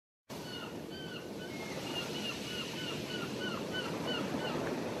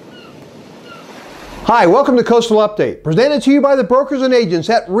Hi, welcome to Coastal Update, presented to you by the brokers and agents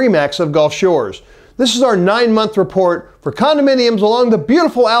at RE/MAX of Gulf Shores. This is our 9-month report for condominiums along the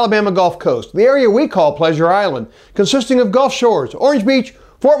beautiful Alabama Gulf Coast, the area we call Pleasure Island, consisting of Gulf Shores, Orange Beach,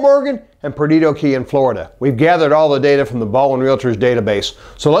 Fort Morgan, and Perdido Key in Florida. We've gathered all the data from the Baldwin Realtors database,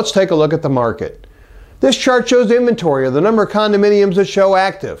 so let's take a look at the market. This chart shows the inventory of the number of condominiums that show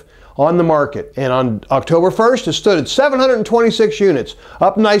active on the market, and on October 1st it stood at 726 units,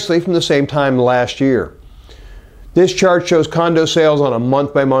 up nicely from the same time last year. This chart shows condo sales on a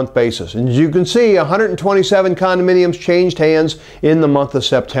month-by-month basis, and as you can see, 127 condominiums changed hands in the month of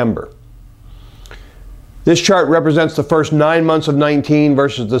September. This chart represents the first 9 months of 19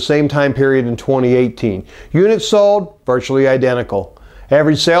 versus the same time period in 2018. Units sold, virtually identical.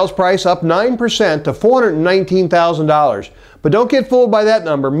 Average sales price up 9% to $419,000. But don't get fooled by that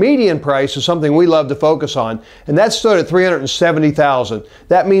number. Median price is something we love to focus on, and that stood at $370,000.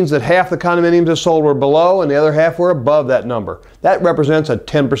 That means that half the condominiums that sold were below and the other half were above that number. That represents a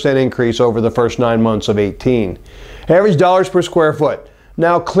 10% increase over the first 9 months of 18. Average dollars per square foot,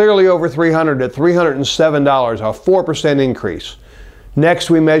 now clearly over $300 at $307, a 4% increase. Next,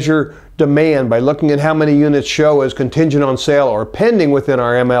 we measure demand by looking at how many units show as contingent on sale or pending within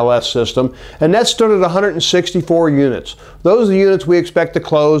our MLS system, and that stood at 164 units. Those are the units we expect to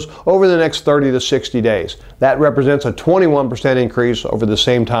close over the next 30 to 60 days. That represents a 21% increase over the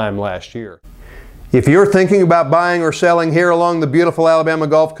same time last year. If you're thinking about buying or selling here along the beautiful Alabama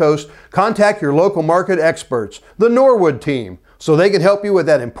Gulf Coast, contact your local market experts, the Norwood Team, so they can help you with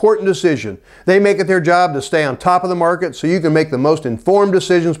that important decision. They make it their job to stay on top of the market so you can make the most informed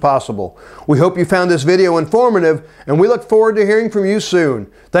decisions possible. We hope you found this video informative, and we look forward to hearing from you soon.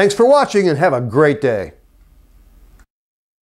 Thanks for watching and have a great day.